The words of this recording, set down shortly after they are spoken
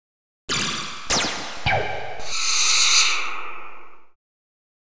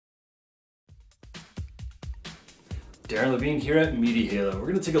Darren Levine here at Media Halo. We're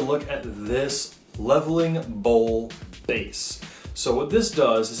going to take a look at this leveling bowl base. So what this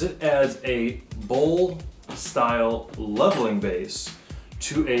does is it adds a bowl style leveling base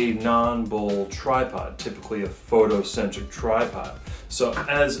to a non-bowl tripod, typically a photo-centric tripod. So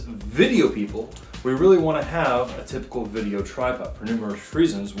as video people, we really want to have a typical video tripod for numerous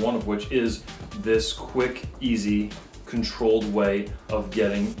reasons, one of which is this quick, easy, controlled way of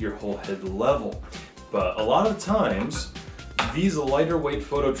getting your whole head level. But a lot of times, these lighter weight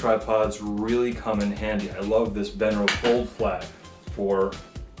photo tripods really come in handy. I love this Benro fold flat for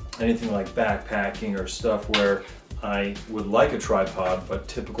anything like backpacking or stuff where I would like a tripod, but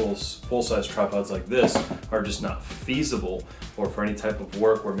typical full-size tripods like this are just not feasible, or for any type of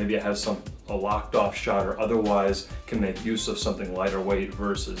work where maybe I have a locked off shot or otherwise can make use of something lighter weight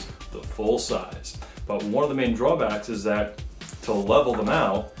versus the full size. But one of the main drawbacks is that to level them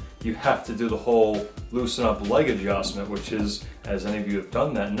out, you have to do the whole loosen up leg adjustment, which is, as any of you have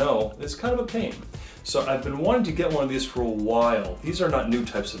done that know, is kind of a pain. So I've been wanting to get one of these for a while. These are not new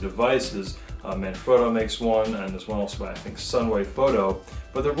types of devices. Manfrotto makes one, and there's one also by, I think, Sunway Photo,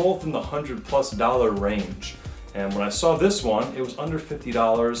 but they're both in the $100+ range. And when I saw this one, it was under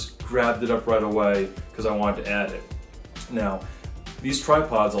 $50, grabbed it up right away because I wanted to add it. Now, these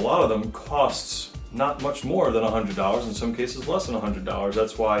tripods, a lot of them costs not much more than $100, in some cases less than $100.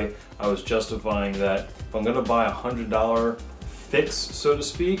 That's why I was justifying that if I'm gonna buy a $100 fix, so to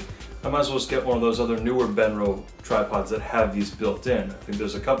speak, I might as well just get one of those other newer Benro tripods that have these built in. I think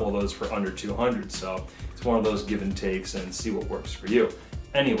there's a couple of those for under $200, so it's one of those give and takes and see what works for you.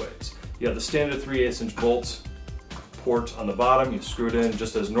 Anyways, you have the standard 3/8" bolt port on the bottom, you screw it in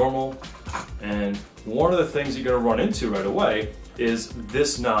just as normal, and one of the things you're gonna run into right away is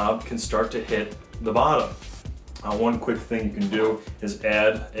this knob can start to hit the bottom. One quick thing you can do is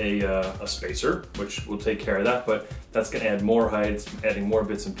add a spacer, which will take care of that, but that's going to add more height, adding more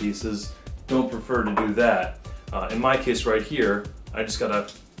bits and pieces. Don't prefer to do that. In my case right here, I just got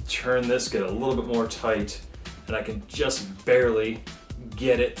to turn this, get a little bit more tight, and I can just barely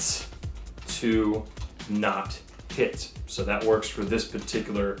get it to not hit. So that works for this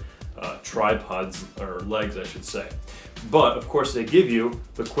particular tripods, or legs I should say. But of course they give you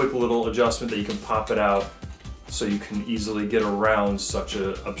the quick little adjustment that you can pop it out so you can easily get around such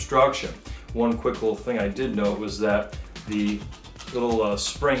an obstruction. One quick little thing I did note was that the little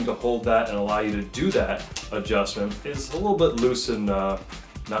spring to hold that and allow you to do that adjustment is a little bit loose and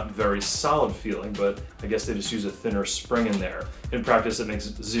not very solid feeling, but I guess they just use a thinner spring in there. In practice it makes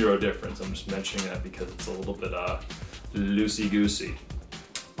zero difference. I'm just mentioning that because it's a little bit loosey-goosey.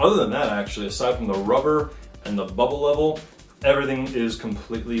 Other than that, actually, aside from the rubber and the bubble level, everything is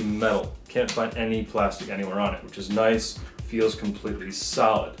completely metal. Can't find any plastic anywhere on it, which is nice, feels completely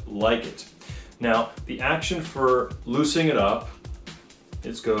solid, like it. Now, the action for loosening it up,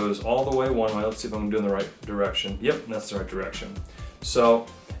 it goes all the way one way. Let's see if I'm doing the right direction. Yep, that's the right direction. So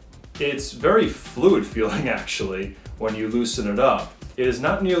it's very fluid feeling actually when you loosen it up. It is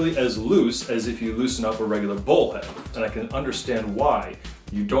not nearly as loose as if you loosen up a regular bowl head, and I can understand why.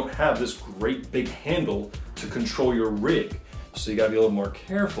 You don't have this great big handle to control your rig, so you gotta be a little more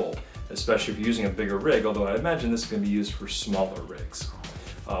careful, especially if you're using a bigger rig, although I imagine this is gonna be used for smaller rigs.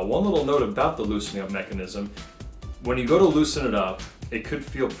 One little note about the loosening up mechanism, when you go to loosen it up, it could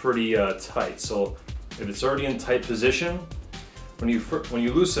feel pretty tight. So if it's already in tight position, when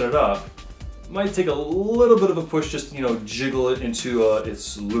you loosen it up, it might take a little bit of a push just to, jiggle it into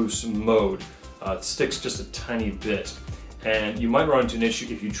its loose mode. It sticks just a tiny bit. And you might run into an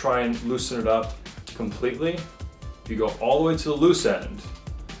issue if you try and loosen it up completely. If you go all the way to the loose end,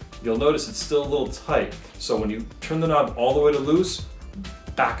 you'll notice it's still a little tight. So when you turn the knob all the way to loose,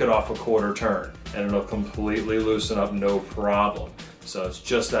 back it off a quarter turn and it'll completely loosen up, no problem. So it's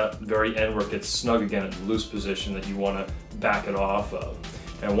just that very end where it gets snug again in the loose position that you want to back it off of.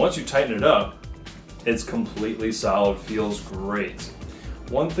 And once you tighten it up, it's completely solid, feels great.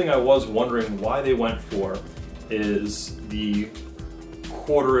 One thing I was wondering why they went for is the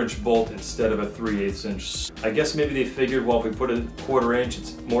 1/4" bolt instead of a 3/8". I guess maybe they figured, well, if we put a 1/4",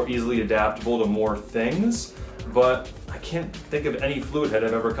 it's more easily adaptable to more things, but I can't think of any fluid head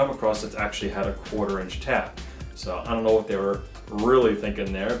I've ever come across that's actually had a 1/4" tap. So I don't know what they were really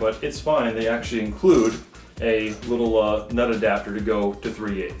thinking there, but it's fine. They actually include a little nut adapter to go to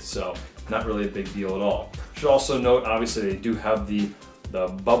 3/8", so not really a big deal at all. Should also note, obviously they do have the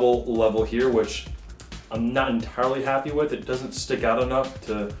bubble level here, which I'm not entirely happy with. It doesn't stick out enough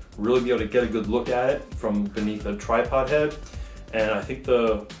to really be able to get a good look at it from beneath a tripod head. And I think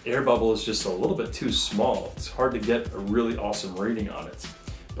the air bubble is just a little bit too small. It's hard to get a really awesome reading on it.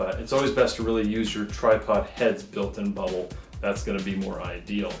 but it's always best to really use your tripod head's built-in bubble. That's going to be more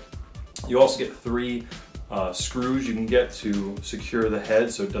ideal. You also get 3 screws you can get to secure the head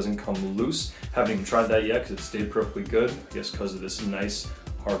so it doesn't come loose. Haven't even tried that yet because it stayed perfectly good, I guess because of this nice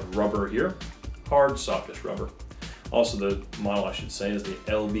hard rubber here. Hard, softish rubber. Also the model I should say is the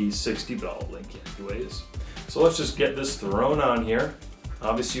LB60, but I'll link it anyways. So let's just get this thrown on here.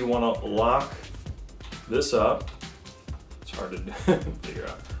 Obviously you want to lock this up. It's hard to figure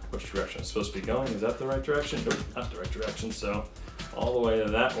out which direction it's supposed to be going. Is that the right direction? Nope, not the right direction. So all the way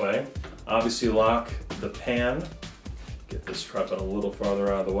that way. Obviously lock the pan. Get this tripod a little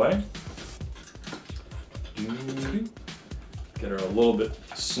farther out of the way. Get her a little bit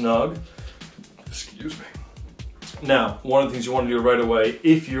snug. Excuse me. Now, one of the things you want to do right away,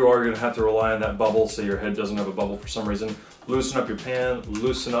 if you are going to have to rely on that bubble, say your head doesn't have a bubble for some reason, loosen up your pan,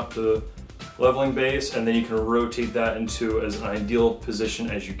 loosen up the leveling base, and then you can rotate that into as an ideal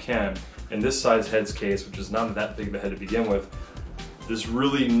position as you can. In this size head's case, which is not that big of a head to begin with, there's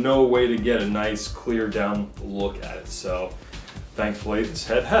really no way to get a nice clear down look at it. So thankfully this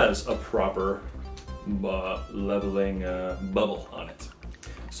head has a proper leveling bubble on it.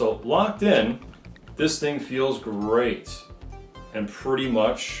 So locked in, this thing feels great and pretty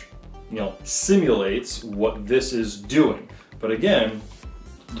much, you know, simulates what this is doing. But again,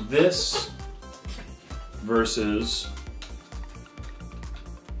 this versus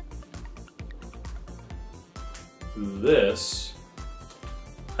this,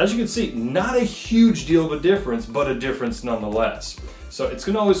 as you can see, not a huge deal of a difference, but a difference nonetheless. So it's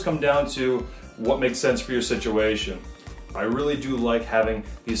going to always come down to what makes sense for your situation. I really do like having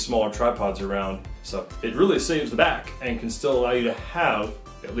these smaller tripods around, so it really saves the back and can still allow you to have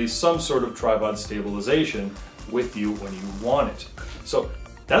at least some sort of tripod stabilization with you when you want it. So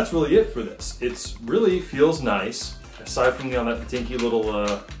that's really it for this. It really feels nice, aside from that dinky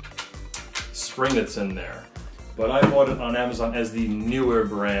little spring that's in there. But I bought it on Amazon as the Newer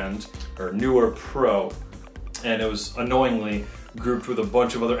brand, or Newer Pro, and it was annoyingly grouped with a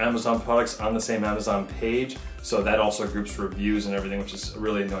bunch of other Amazon products on the same Amazon page, so that also groups reviews and everything, which is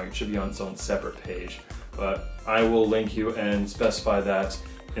really annoying. It should be on its own separate page. But I will link you and specify that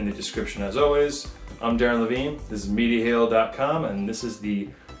in the description as always. I'm Darren Levine, this is MediaHalo.com, and this is the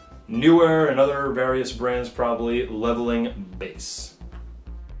Newer and other various brands probably leveling base.